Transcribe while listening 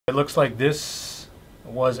It looks like this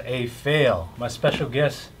was a fail. My special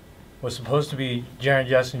guest was supposed to be Jaren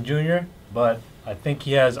Jackson Jr, but I think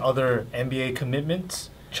he has other NBA commitments.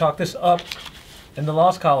 Chalk this up in the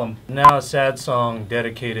loss column. Now a sad song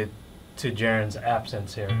dedicated to Jaren's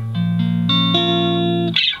absence here.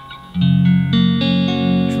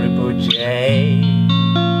 Triple J,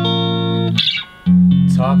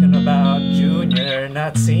 talking about junior,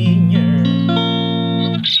 not senior.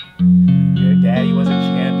 Your daddy was a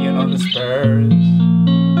champion on the Spurs,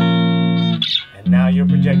 and now you're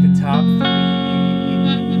projected top 3.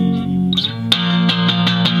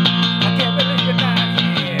 I can't believe you're not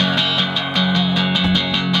here.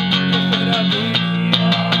 You should have been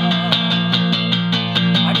here.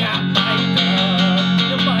 I got mic'd up,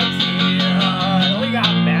 the mic's here. We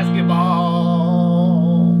got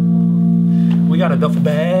basketball. We got a duffel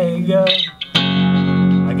bag.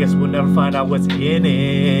 I guess we'll never find out what's in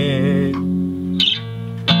it, 'cause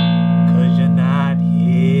you're not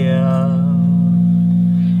here.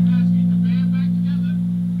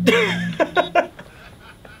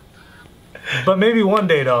 But maybe one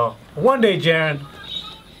day though. One day, Jaren.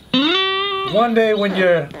 One day when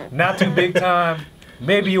you're not too big time,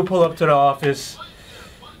 maybe you'll pull up to the office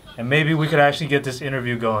and maybe we could actually get this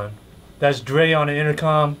interview going. That's Dre on the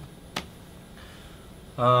intercom.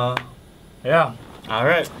 Yeah.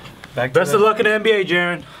 Alright. Best of luck in the NBA,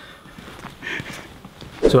 Jaren.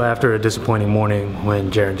 So after a disappointing morning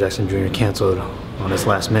when Jaren Jackson Jr. canceled on his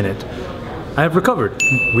last minute, I have recovered.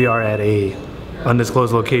 We are at a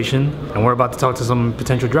undisclosed location and we're about to talk to some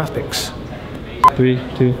potential draft picks. 3,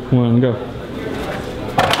 2, 1, go.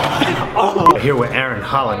 Here with Aaron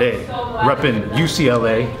Holiday, repping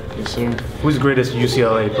UCLA. Yes, sir. Who's the greatest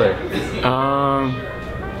UCLA player?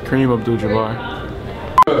 Kareem Abdul-Jabbar.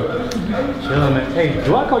 Chillin', man. Hey,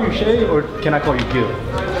 do I call you Shai or can I call you Gil?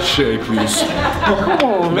 Shai, please. Come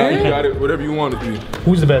on, Now man. you got it, whatever you want to be.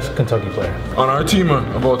 Who's the best Kentucky player? On our team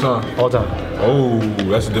of all time. All time. Oh,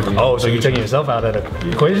 that's a different. Oh, so you're taking yourself out of the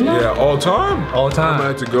equation now? Yeah, all time. All time. I'm gonna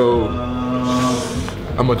have to go.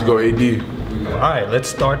 I'm going to go AD. Alright, let's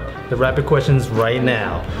start the rapid questions right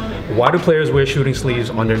now. Why do players wear shooting sleeves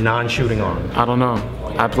on their non-shooting arm? I don't know.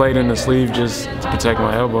 I played in the sleeve just to protect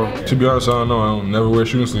my elbow. To be honest, I don't know. I don't never wear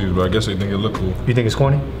shooting sleeves, but I guess they think it look cool. You think it's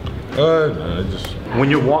corny? Just. When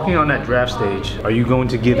you're walking on that draft stage, are you going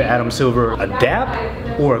to give Adam Silver a dap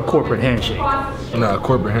or a corporate handshake? Nah,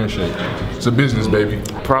 corporate handshake. It's a business, baby.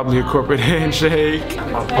 Probably a corporate handshake.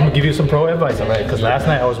 I'm gonna give you some pro advice, alright? Because last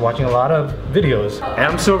night I was watching a lot of videos.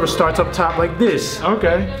 Adam Silver starts up top like this.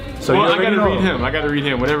 Okay. So well, you I gotta know. read him. I gotta read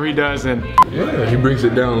him. Whatever he does, and Yeah, he brings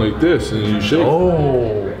it down like this and you shake.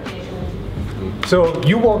 Oh. So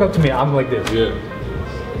you walk up to me, I'm like this. Yeah.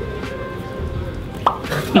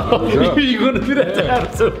 You're gonna do that to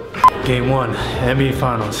Adam Silver. Game 1, NBA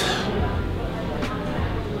Finals.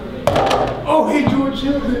 Oh, hey George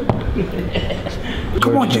Hilton.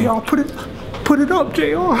 Come on, JR, put it up,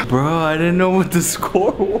 JR. Bro, I didn't know what the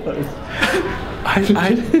score was.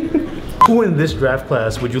 Who in this draft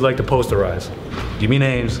class would you like to posterize? Give me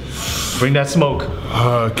names. Bring that smoke.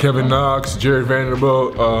 Kevin Knox, Jared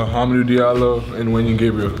Vanderbilt, Hamidou Diallo, and Wenyan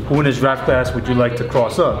Gabriel. Who in this draft class would you like to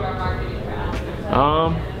cross up?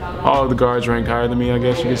 all of the guards rank higher than me, I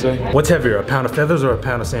guess you could say. What's heavier, a pound of feathers or a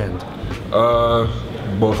pound of sand?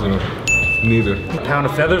 Both of them. Neither. A pound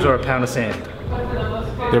of feathers or a pound of sand?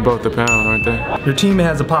 They're both a pound, aren't they? Your team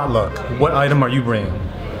has a potluck. What item are you bringing?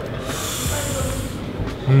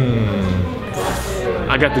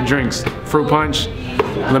 I got the drinks. Fruit punch,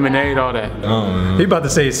 lemonade, all that. Oh, man. He about to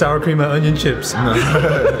say sour cream and onion chips. Nah.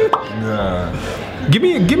 Give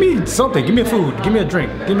me something. Give me a food. Give me a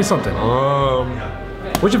drink. Give me something.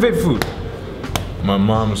 What's your favorite food? My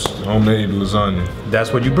mom's homemade lasagna.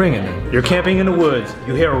 That's what you bring in. You're camping in the woods.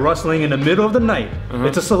 You hear a rustling in the middle of the night.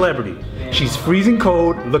 It's a celebrity. She's freezing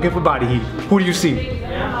cold, looking for body heat. Who do you see?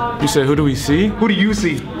 You said, who do we see? Who do you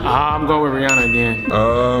see? I'm going with Rihanna again.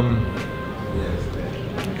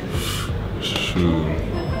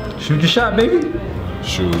 Shoot. Shoot your shot, baby.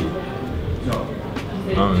 Shoot.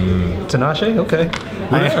 Tinashe? Okay.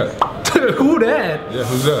 Who that? Who that? Yeah,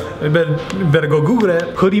 who's that? You better go Google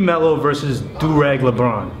that. Hoodie Mello versus Durag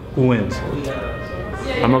LeBron. Who wins?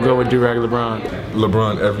 I'm gonna go with Durag LeBron.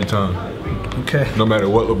 LeBron every time. Okay. No matter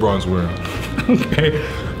what LeBron's wearing. Okay.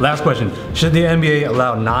 Last question. Should the NBA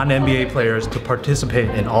allow non-NBA players to participate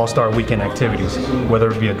in All-Star Weekend activities,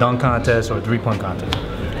 whether it be a dunk contest or a three-point contest?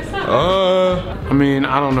 I mean,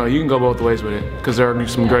 I don't know. You can go both ways with it, because there are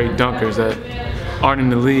some great dunkers that aren't in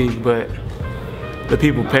the league, but the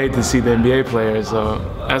people paid to see the NBA players, so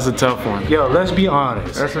that's a tough one. Yo, let's be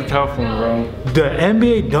honest. That's a tough one, bro. The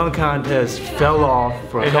NBA dunk contest fell off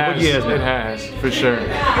for a couple years now. It has, for sure.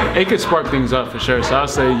 It could spark things up, for sure, so I'll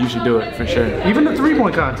say you should do it, for sure. Even the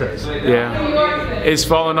three-point contest. Yeah. It's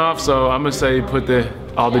falling off, so I'm gonna say put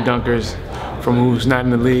all the dunkers from who's not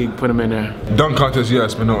in the league, put them in there. Dunk contest,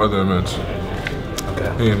 yes, but no other events.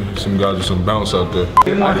 Okay. And some guys with some bounce out there.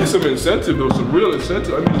 I need some incentive though, some real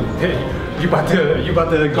incentive. I mean, hey, you about to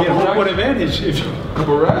get home court advantage if you.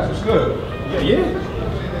 Couple racks, what's good? Yeah.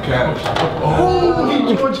 Cash. Oh,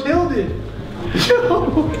 he George Hilled it.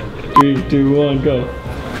 3, 2, 1, go.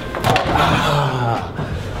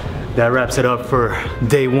 That wraps it up for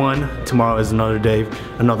day one. Tomorrow is another day,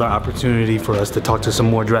 another opportunity for us to talk to some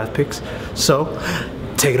more draft picks. So,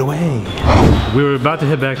 take it away. We were about to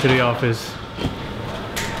head back to the office.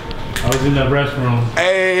 I was in the restroom.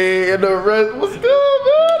 Hey, in the rest, what's good,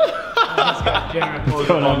 man? What's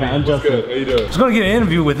going on, man? I'm Justin. How you doing? I was gonna get an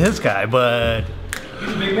interview with this guy, but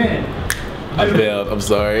he's a big man. I failed, I'm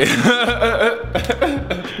sorry.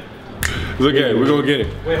 It's okay, we're gonna get it.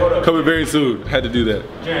 Wait, hold up. Coming very soon. Had to do that.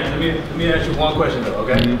 Jaren, let me ask you one question though,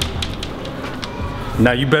 okay?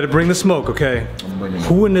 Now you better bring the smoke, okay? I'm bringing it.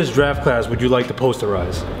 Who in this draft class would you like to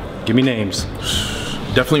posterize? Give me names.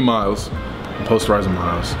 Definitely Miles. I'm posterizing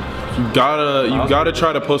Miles. You gotta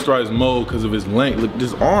try to posterize Mo because of his length. Look,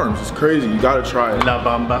 his arms, it's crazy. You gotta try it. La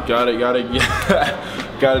Bamba. Gotta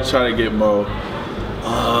try to get Mo.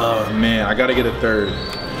 Oh man, I gotta get a third.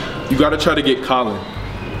 You gotta try to get Colin.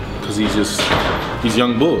 Cause he's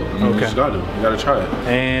young bull. I mean, Okay. you gotta try it.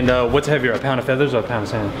 And what's heavier, a pound of feathers or a pound of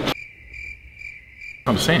sand?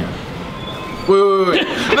 I'm saying. Wait.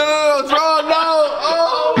 No, it's wrong, no!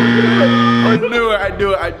 Oh! I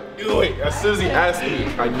knew it. As soon as he asked me,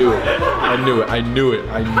 I knew it. I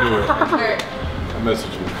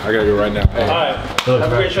messaged you. I gotta go right now. Hey. Alright,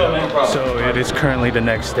 have a great show, man. So it is currently the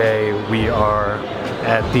next day. We are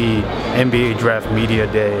at the NBA Draft Media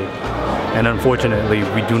Day. And unfortunately,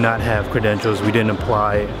 we do not have credentials. We didn't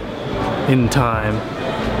apply in time.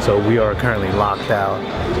 So we are currently locked out.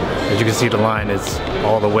 As you can see, the line is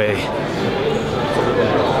all the way.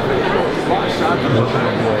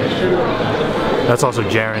 That's also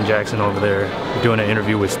Jaren Jackson over there doing an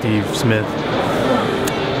interview with Steve Smith.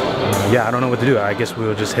 Yeah, I don't know what to do. I guess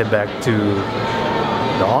we'll just head back to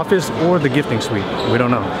the office or the gifting suite. We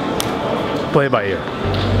don't know. Play it by ear.